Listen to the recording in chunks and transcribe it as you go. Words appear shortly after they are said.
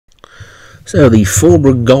So the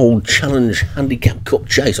Forbra Gold Challenge Handicap Cup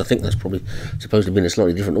Chase, I think that's probably supposed to be in a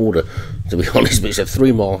slightly different order, to be honest, but it's a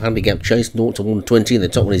 3-mile handicap chase, 0 to 120, and the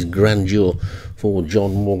top one is Grandeur for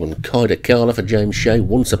John Morgan, Kaida Carla for James Shea,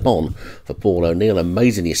 Once Upon for Paul O'Neill,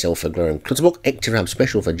 Amazing Yourself for Graham Clutterbuck, Ectorab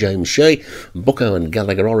Special for James Shea, Bucko and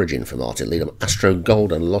Gallagher Origin for Martin Leadham, Astro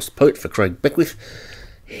Gold and Lost Poet for Craig Beckwith,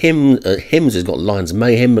 Hims has got Lions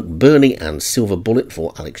Mayhem, McBurney and Silver Bullet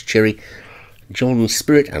for Alex Cherry, John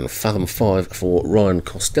Spirit and Fathom 5 for Ryan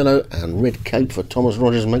Costello, and Red Cape for Thomas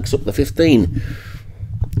Rogers makes up the 15.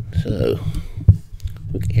 So,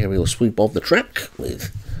 quick aerial sweep of the track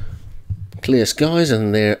with clear skies,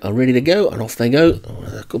 and they're ready to go, and off they go.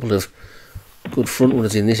 A couple of good front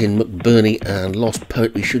runners in this, in McBurney and Lost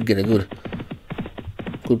Poet. We should get a good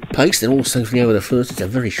pace. They're all safely over the first. It's a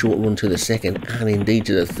very short run to the second, and indeed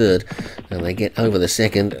to the third, and they get over the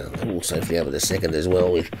second, and they're all safely over the second as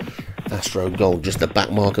well, with Astro Gold just the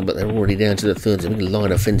back marker, but they're already down to the third. There's a big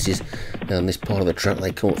line of fences down this part of the track.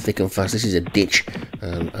 They caught thick and fast. This is a ditch,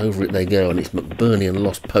 and over it they go, and it's McBurney and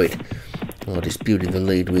Lost Poet are disputing the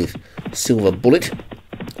lead with Silver Bullet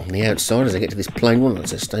on the outside as they get to this plain one.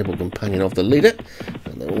 That's a stable companion of the leader,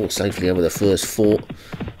 and they're all safely over the first four.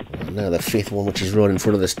 And now the fifth one, which is right in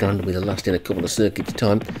front of the stand, will be the last in a couple of circuits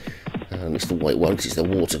time, and it's the way it won't, 'cause it's the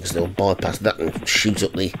water, because they'll bypass that and shoot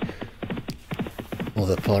up the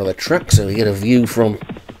other part of the track, so we get a view from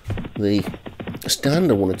the stand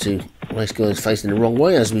of one or two race guys facing the wrong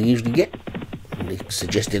way, as we usually get. And they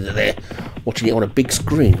suggested that they're watching it on a big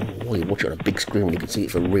screen. Why you watch it on a big screen when you can see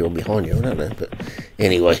it for real behind you? I don't know, but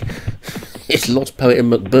anyway, it's Lost Poet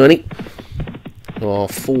and McBurney who are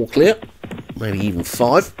 4 clear, maybe even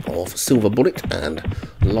 5 of Silver Bullet and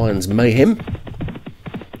Lions Mayhem,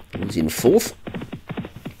 who's in 4th,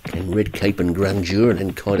 and Red Cape and Grandeur, and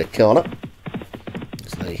then Kaida Carla.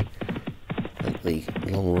 They make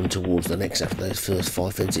the long run towards the next after those first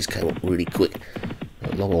 5 fences came up really quick.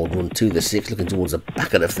 A long old run to the 6th, looking towards the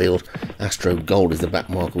back of the field. Astro Gold is the back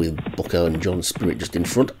marker with Bucko and John Spirit just in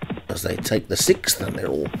front as they take the 6th, and they're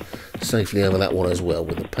all safely over that one as well,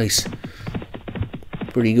 with the pace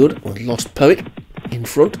pretty good, with Lost Poet in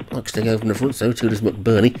front, likes to go from the front, so too does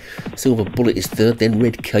McBurney. Silver Bullet is 3rd, then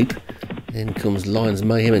Red Cape. Then comes Lions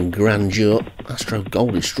Mayhem and Grandeur. Astro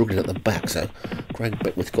Gold is struggling at the back, so Craig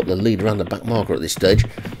Beckwith got the lead around the back marker at this stage.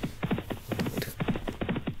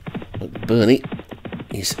 McBurney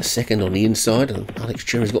is 2nd on the inside, and Alex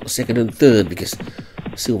Cherry's got the 2nd and 3rd, because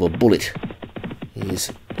Silver Bullet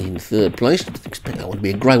is in 3rd place. I expect that one to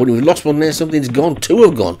be a great one. We've lost one there, something's gone. 2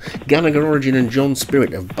 have gone. Gallagher Origin and John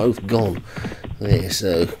Spirit have both gone there,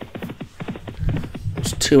 so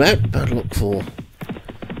there's 2 out. Bad luck for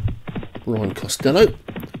Ryan Costello.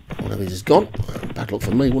 One of his is gone. Bad luck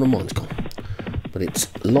for me, one of mine's gone. But it's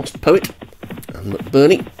Lost Poet and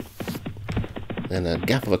McBurney. Then a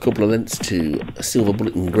gap of a couple of lengths to Silver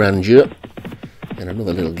Bullet and Grandeur. Then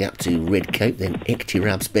another little gap to Red Cape. Then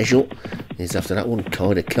Ectorab Special is after that one.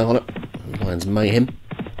 Kaida Carla and Lions Mayhem.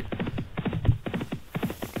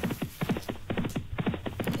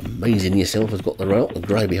 Amazing Yourself has got the rail. The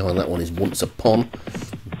grey behind that one is Once Upon.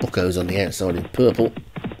 Bucko's on the outside in purple.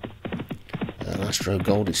 Astro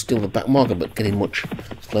Gold is still the back marker, but getting much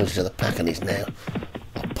closer to the pack, and is now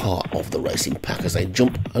a part of the racing pack as they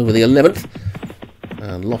jump over the 11th.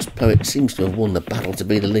 And Lost Poet seems to have won the battle to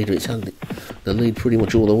be the leader. It's had the lead pretty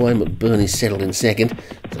much all the way. McBurney's settled in 2nd,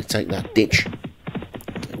 so they take that ditch.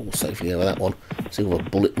 They're all safely over that one. Silver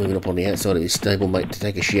Bullet moving up on the outside of his stablemate to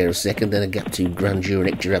take a share of 2nd. Then a gap to Grandeur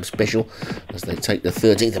and Ectorab Special as they take the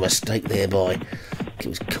 13th. A mistake there by, it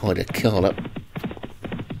was Kaida Carla.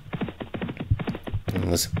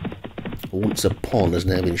 As Once Upon has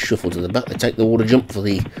now been shuffled to the back. They take the water jump for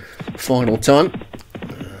the final time,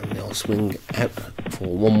 and they'll swing out for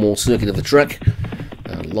one more circuit of the track,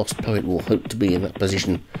 and Lost Poet will hope to be in that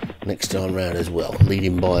position next time round as well,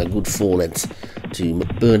 leading by a good 4 lengths to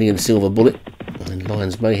McBurney and Silver Bullet, and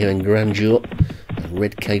Lions Mayhem and Grandeur, and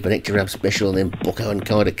Red Cape and Ectorab Special, and then Bucko and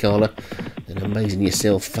Kaida Carla, and Amazing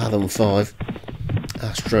Yourself, Fathom 5,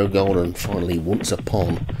 Astro Gold, and finally Once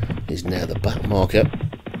Upon is now the back marker.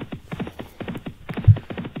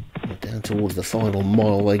 Down towards the final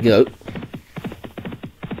mile they go,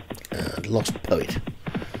 and Lost Poet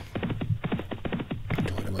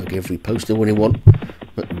trying to make every poster winning one.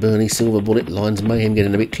 McBurney, Silver Bullet, Lions Mayhem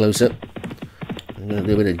getting a bit closer. I'm going to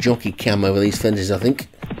do a bit of jockey cam over these fences, I think.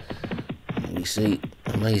 You see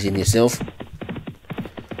Amazing Yourself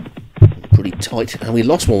pretty tight, and we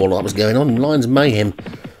lost one while that was going on. Lions Mayhem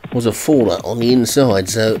was a faller on the inside,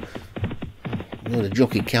 so the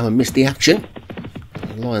jockey cam and missed the action.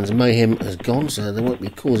 Lions Mayhem has gone, so they won't be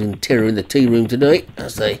causing terror in the tea room today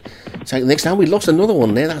as they take the next time. We lost another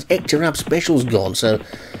one there. That's Hector Ab Special's gone, so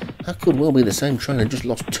that could well be the same trainer, just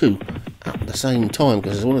lost two at the same time,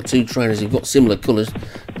 because there's one or two trainers who've got similar colours,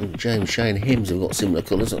 and James Shane Hems have got similar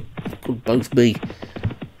colours. It could both be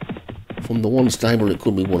from the one stable, it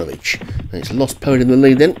could be one of each. And it's Lost Poet in the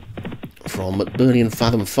lead then, from McBurney and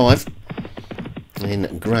Fathom 5.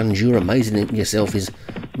 In Grandeur, Amazing Yourself is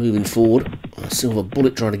moving forward. Silver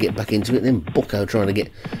Bullet trying to get back into it, then Bucko trying to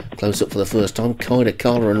get close up for the first time. Kaida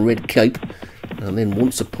Kala and Red Cape. And then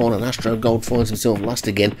Once Upon an Astro Gold finds himself last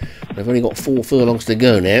again. They've only got 4 furlongs to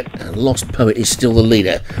go now, and Lost Poet is still the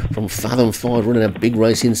leader from Fathom 5, running a big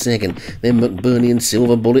race in second. Then McBurney and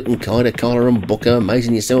Silver Bullet and Kaida Kala and Bucko.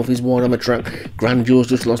 Amazing Yourself is wide on the track. Grandure's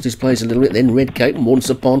just lost his place a little bit. Then Red Cape and Once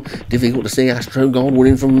Upon. Difficult to see Astro Gold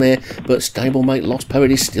winning from there, but stablemate Lost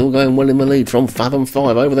Poet is still going well in the lead from Fathom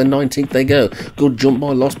 5. Over the 19th they go. Good jump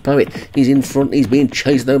by Lost Poet. He's in front. He's being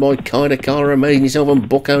chased though by Kaida Kala, Amazing Yourself and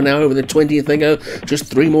Bucko. Now over the 20th they go. Just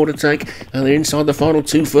 3 more to take, and they're inside the final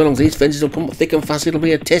 2 furlongs. These fences will come thick and fast. It'll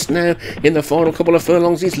be a test now in the final couple of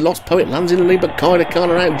furlongs. It's Lost Poet lands in the lead, but Kaida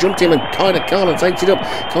Kala out jumped him, and Kaida Kala takes it up.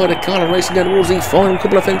 Kaida Kala racing down towards the final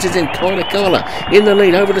couple of fences. Then Kaida Kala in the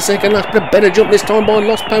lead over the second last, but a better jump this time by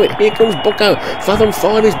Lost Poet. Here comes Bucko. Fathom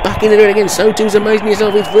 5 is back in the lead again. So too's Amazing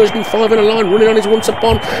Yourself. It's version 5 in a line, running on his Once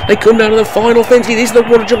Upon. They come down to the final fence. It is the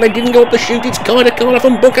water jump. They didn't go up the chute. It's Kaida Kala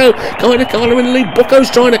from Bucko. Kaida Kala in the lead. Bucko's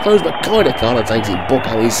trying to close, but Kaida Kala takes it.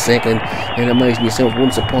 Bucko is second. And Amazing Yourself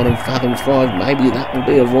Once Upon and Fathom 5. Maybe that will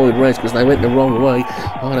be a void race because they went the wrong way.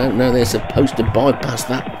 I don't know. They're supposed to bypass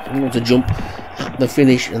that water jump at the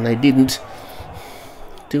finish, and they didn't.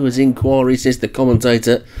 Do as inquiry, says the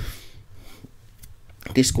commentator.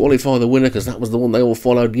 Disqualify the winner because that was the one they all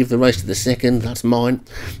followed. Give the race to the second. That's mine.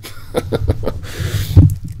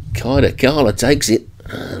 Kaida Kala takes it,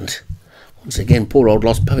 and once again, poor old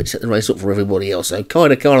Lost Poet set the race up for everybody else. So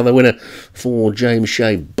Kaida Kala the winner for James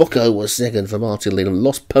Shea. Bucko was second for Martin Leedham.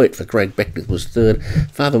 Lost Poet for Craig Beckwith was third.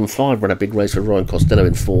 Fathom 5 ran a big race for Ryan Costello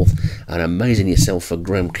in fourth. And Amazing Yourself for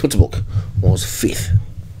Graham Clutterbuck was fifth.